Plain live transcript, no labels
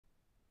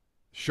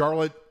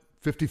Charlotte,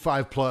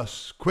 55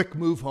 plus, quick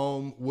move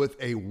home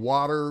with a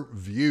water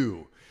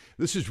view.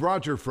 This is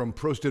Roger from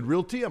ProStead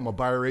Realty. I'm a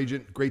buyer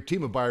agent, great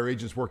team of buyer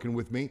agents working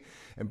with me.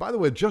 And by the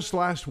way, just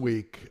last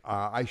week,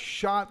 I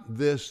shot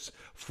this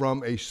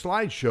from a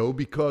slideshow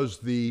because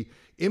the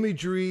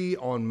Imagery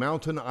on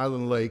Mountain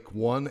Island Lake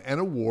won an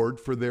award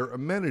for their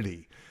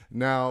amenity.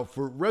 Now,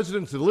 for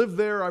residents that live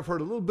there, I've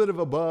heard a little bit of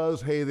a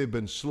buzz. Hey, they've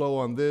been slow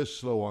on this,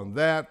 slow on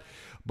that.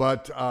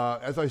 But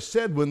as I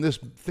said, when this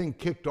thing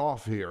kicked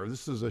off here,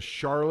 this is a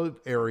Charlotte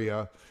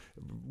area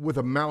with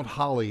a Mount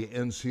Holly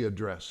NC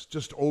address,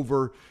 just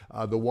over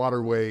the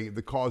waterway,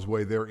 the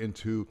causeway there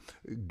into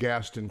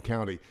Gaston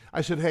County.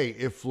 I said, hey,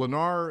 if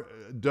Lennar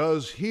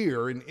does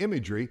here in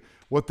Imagery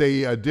what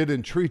they did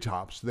in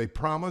Treetops, they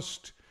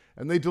promised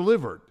and they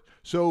delivered.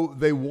 So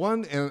they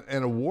won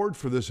an award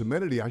for this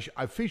amenity.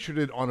 I featured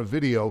it on a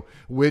video,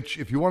 which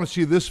if you want to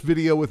see this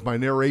video with my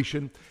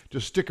narration,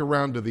 just stick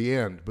around to the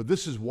end. But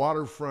this is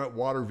waterfront,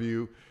 water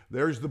view.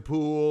 There's the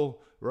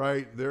pool,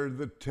 right? There's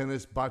the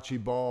tennis,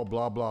 bocce ball,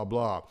 blah, blah,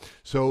 blah.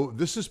 So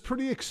this is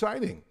pretty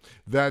exciting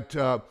that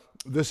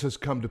this has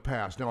come to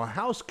pass. Now, a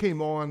house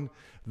came on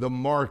the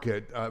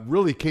market,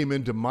 really came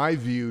into my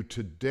view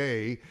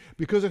today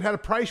because it had a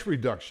price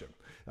reduction.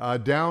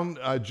 Down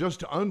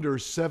just under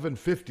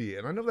 $750,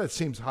 and I know that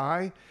seems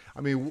high.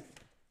 I mean,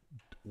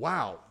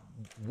 wow,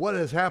 what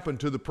has happened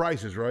to the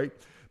prices, right?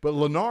 But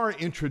Lennar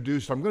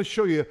introduced, I'm going to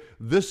show you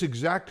this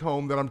exact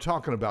home that I'm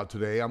talking about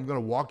today. I'm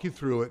going to walk you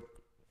through it.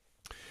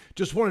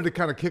 Just wanted to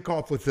kind of kick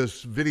off with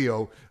this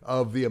video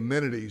of the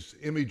amenities,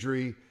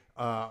 Imagery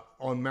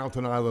on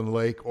Mountain Island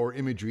Lake, or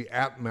Imagery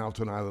at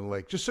Mountain Island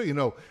Lake. Just so you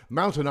know,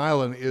 Mountain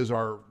Island is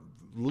our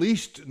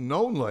least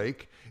known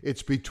lake.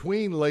 It's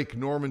between Lake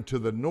Norman to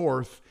the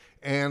north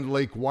and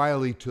Lake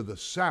Wylie to the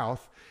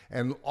south,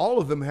 and all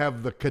of them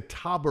have the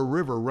Catawba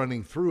River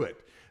running through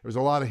it. There's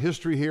a lot of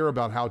history here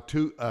about how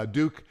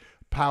Duke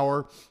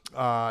Power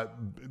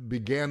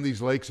began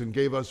these lakes and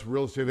gave us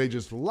real estate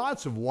agents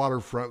lots of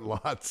waterfront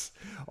lots,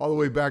 all the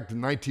way back to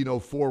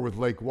 1904 with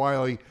Lake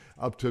Wylie,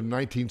 up to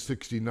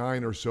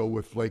 1969 or so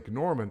with Lake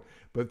Norman.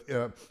 But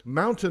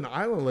Mountain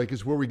Island Lake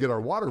is where we get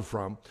our water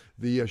from.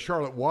 The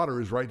Charlotte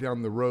water is right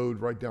down the road,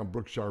 right down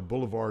Brookshire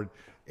Boulevard,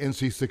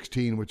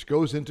 NC-16, which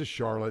goes into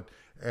Charlotte.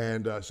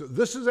 And so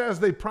this is as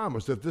they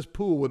promised, that this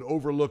pool would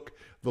overlook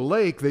the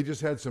lake. They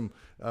just had some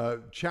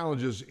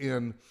challenges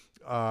in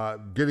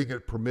getting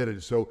it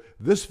permitted. So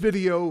this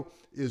video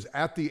is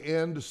at the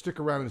end. Stick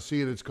around and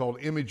see it. It's called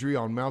Imagery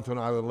on Mountain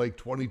Island Lake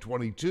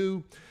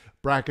 2022.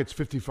 Brackets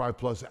 55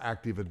 plus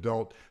active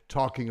adult,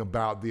 talking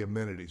about the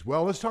amenities.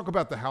 Well, let's talk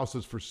about the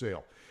houses for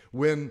sale.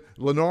 When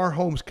Lennar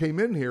Homes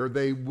came in here,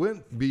 they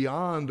went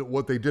beyond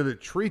what they did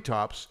at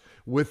Treetops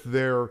with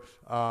their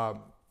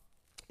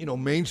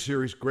main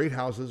series, great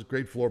houses,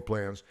 great floor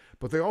plans,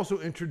 but they also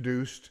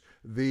introduced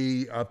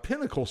the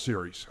Pinnacle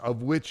series,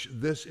 of which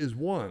this is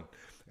one.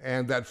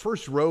 And that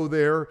first row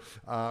there,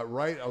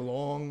 right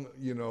along,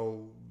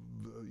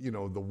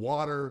 the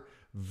water,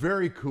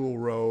 very cool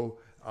row.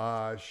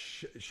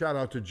 Shout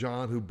out to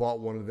John, who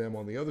bought one of them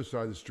on the other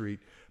side of the street.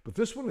 But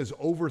this one is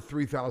over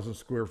 3,000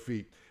 square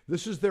feet.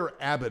 This is their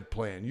Abbott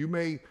plan. You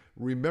may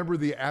remember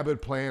the Abbott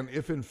plan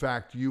if, in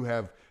fact, you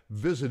have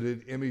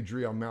visited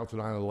Imagery on Mountain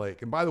Island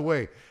Lake. And by the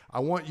way, I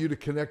want you to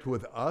connect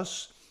with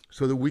us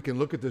so that we can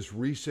look at this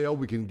resale.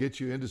 We can get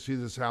you in to see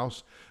this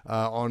house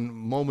on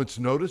moment's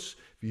notice.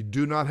 If you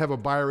do not have a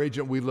buyer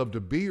agent, we'd love to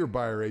be your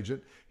buyer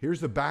agent. Here's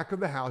the back of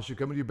the house. You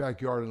come into your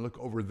backyard and look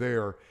over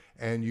there,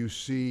 and you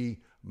see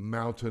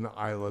Mountain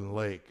Island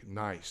Lake.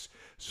 Nice.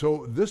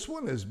 So this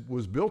one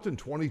was built in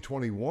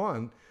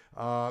 2021,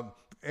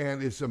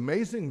 and it's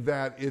amazing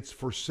that it's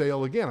for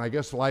sale again. I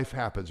guess life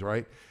happens,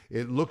 right?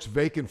 It looks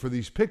vacant for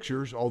these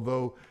pictures,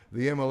 although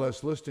the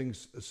MLS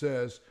listings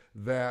says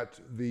that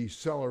the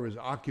seller is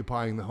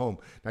occupying the home.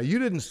 Now, you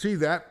didn't see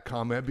that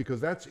comment because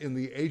that's in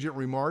the agent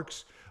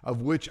remarks,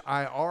 of which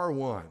I are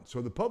one.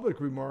 So the public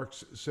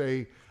remarks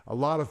say a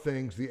lot of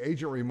things. The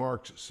agent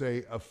remarks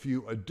say a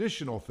few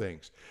additional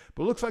things.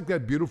 But it looks like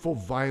that beautiful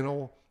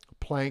vinyl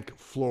plank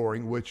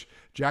flooring, which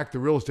Jack the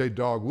real estate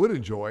dog would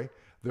enjoy.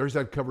 There's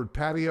that covered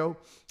patio,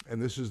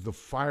 and this is the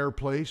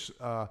fireplace.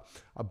 I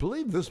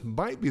believe this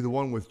might be the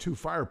one with two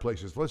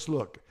fireplaces. Let's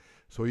look.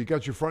 So you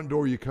got your front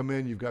door, you come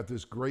in, you've got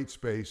this great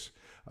space.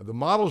 The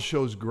model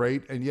shows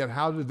great, and yet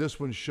how did this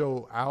one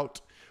show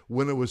out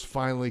when it was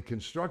finally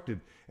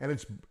constructed? And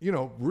it's,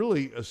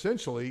 really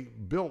essentially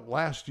built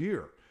last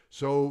year.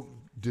 So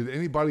did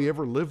anybody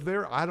ever live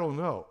there? I don't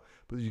know.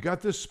 But you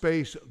got this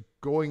space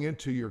going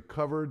into your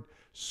covered,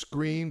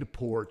 screened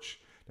porch.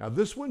 Now,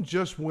 this one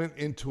just went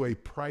into a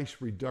price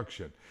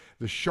reduction.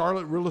 The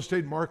Charlotte real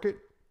estate market,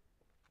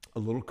 a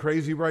little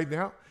crazy right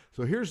now.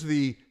 So here's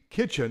the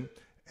kitchen,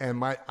 and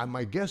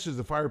my guess is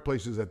the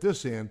fireplace is at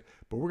this end,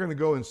 but we're going to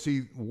go and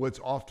see what's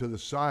off to the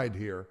side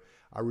here.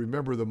 I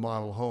remember the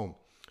model home.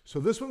 So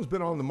this one's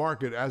been on the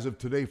market as of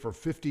today for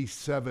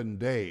 57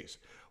 days.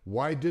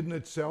 Why didn't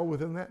it sell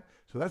within that?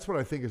 So that's what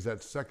I think is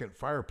that second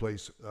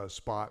fireplace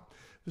spot.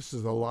 This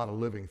is a lot of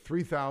living,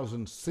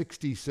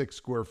 3,066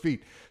 square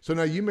feet. So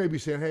now you may be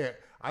saying, hey,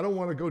 I don't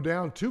want to go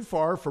down too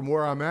far from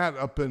where I'm at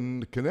up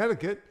in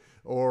Connecticut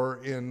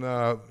or in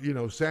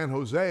San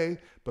Jose,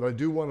 but I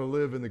do want to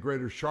live in the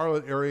greater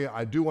Charlotte area.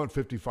 I do want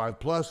 55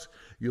 plus.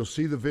 You'll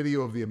see the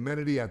video of the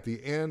amenity at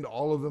the end,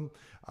 all of them.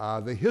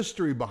 The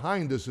history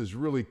behind this is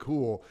really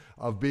cool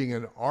of being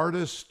an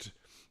artist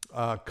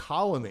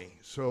colony.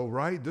 So,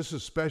 right, this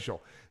is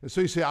special. And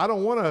so you say, I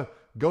don't want to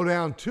go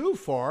down too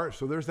far.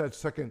 So there's that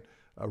second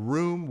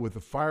room with the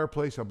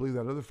fireplace. I believe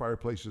that other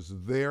fireplace is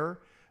there.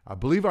 I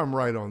believe I'm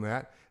right on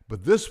that.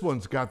 But this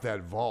one's got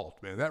that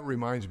vault, man. That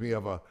reminds me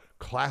of a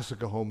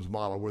Classica Homes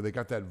model where they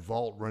got that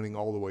vault running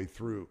all the way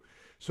through.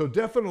 So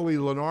definitely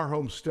Lennar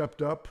Homes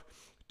stepped up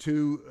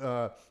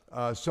to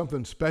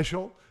something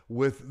special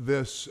with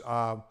this.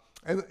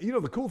 And you know,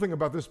 the cool thing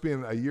about this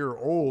being a year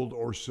old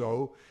or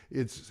so,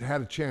 it's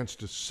had a chance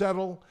to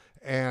settle,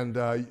 and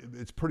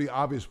it's pretty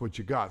obvious what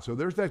you got. So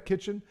there's that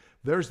kitchen.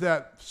 There's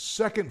that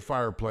second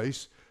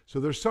fireplace.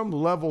 So there's some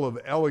level of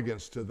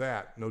elegance to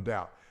that, no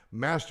doubt.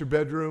 Master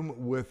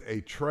bedroom with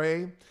a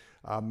tray.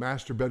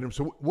 Master bedroom.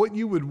 So what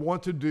you would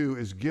want to do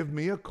is give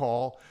me a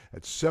call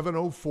at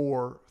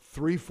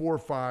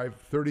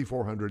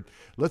 704-345-3400.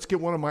 Let's get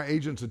one of my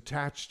agents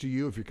attached to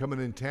you if you're coming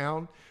in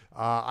town.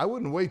 I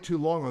wouldn't wait too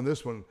long on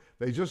this one.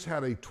 They just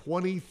had a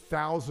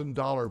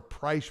 $20,000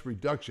 price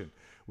reduction,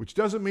 which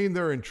doesn't mean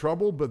they're in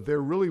trouble, but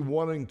they're really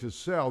wanting to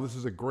sell. This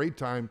is a great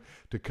time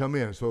to come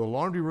in. So the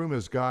laundry room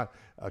has got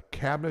a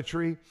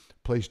cabinetry,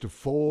 place to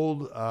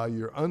fold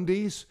your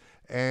undies,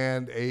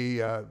 and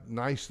a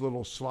nice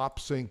little slop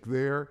sink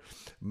there.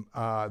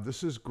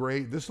 This is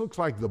great. This looks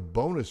like the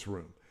bonus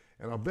room.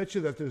 And I'll bet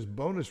you that this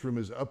bonus room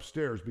is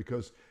upstairs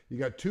because you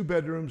got 2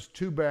 bedrooms,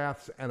 2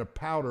 baths, and a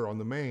powder on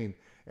the main.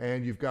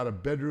 And you've got a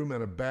bedroom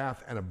and a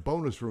bath and a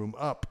bonus room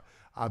up.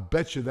 I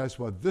bet you that's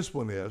what this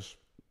one is.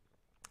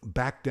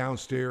 Back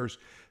downstairs.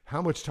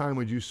 How much time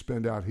would you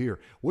spend out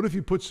here? What if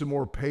you put some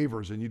more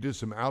pavers and you did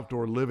some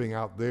outdoor living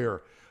out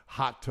there?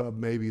 Hot tub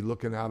maybe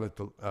looking out at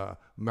the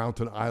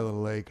Mountain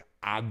Island Lake.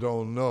 I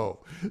don't know.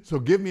 So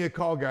give me a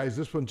call, guys.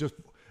 This one just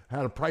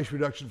had a price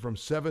reduction from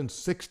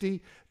 $760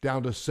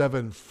 down to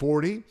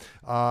 $740.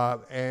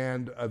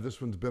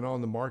 This one's been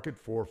on the market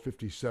for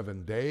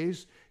 57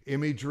 days.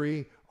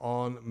 Imagery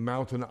on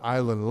Mountain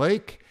Island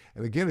Lake.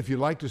 And again, if you'd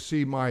like to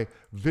see my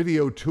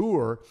video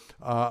tour,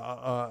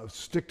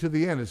 stick to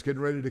the end. It's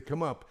getting ready to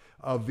come up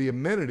of the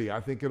amenity. I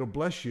think it'll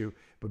bless you.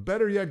 But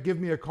better yet, give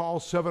me a call,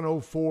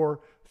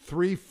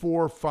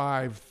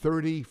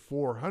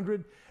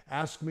 704-345-3400.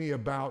 Ask me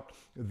about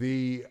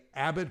the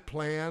Abbott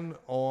plan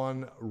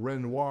on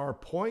Renoir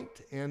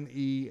Point,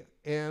 N-E-N-R-E-N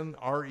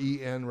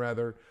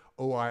rather,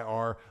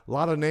 O-I-R. A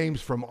lot of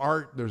names from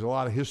art. There's a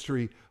lot of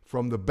history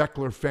from the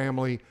Beckler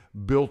family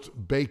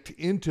baked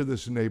into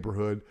this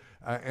neighborhood,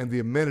 and the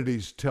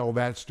amenities tell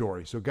that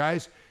story. So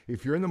guys,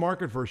 if you're in the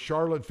market for a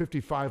Charlotte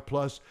 55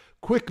 plus,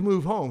 quick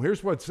move home.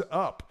 Here's what's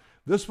up.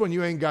 This one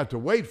you ain't got to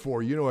wait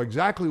for. You know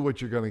exactly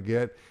what you're going to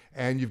get,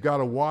 and you've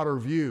got a water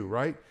view,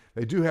 right?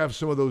 They do have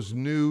some of those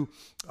new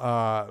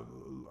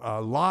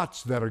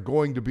lots that are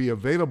going to be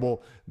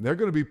available. They're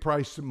going to be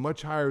priced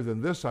much higher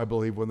than this, I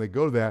believe, when they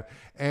go to that.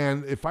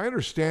 And if I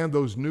understand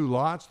those new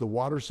lots, the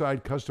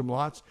waterside custom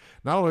lots,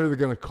 not only are they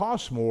going to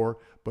cost more,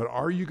 but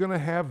are you going to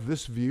have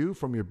this view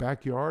from your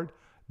backyard?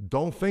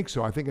 Don't think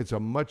so. I think it's a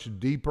much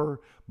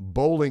deeper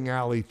bowling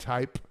alley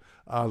type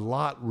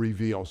lot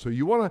reveal. So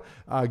you want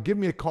to give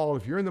me a call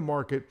if you're in the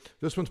market.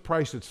 This one's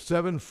priced at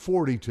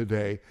 $740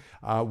 today.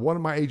 One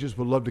of my agents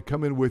would love to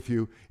come in with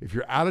you. If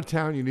you're out of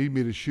town, you need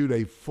me to shoot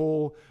a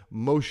full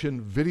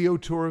motion video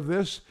tour of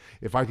this.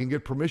 If I can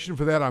get permission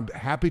for that, I'm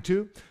happy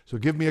to. So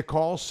give me a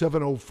call,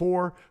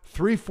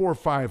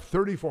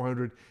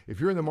 704-345-3400.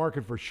 If you're in the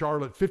market for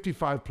Charlotte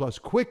 55 plus,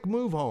 quick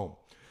move home.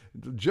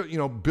 You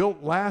know,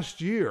 built last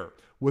year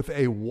with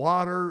a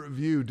water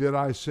view. Did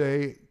I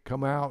say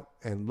come out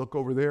and look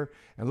over there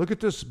and look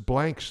at this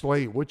blank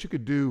slate? What you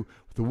could do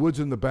with the woods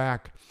in the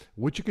back,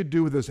 what you could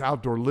do with this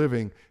outdoor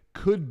living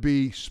could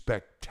be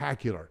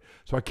spectacular.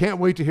 So I can't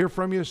wait to hear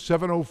from you.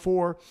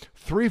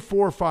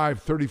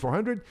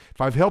 704-345-3400.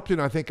 If I've helped you,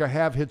 and I think I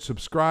have, hit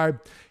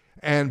subscribe.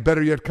 And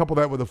better yet, couple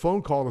that with a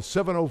phone call to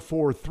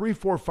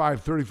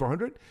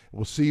 704-345-3400.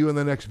 We'll see you in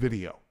the next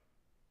video.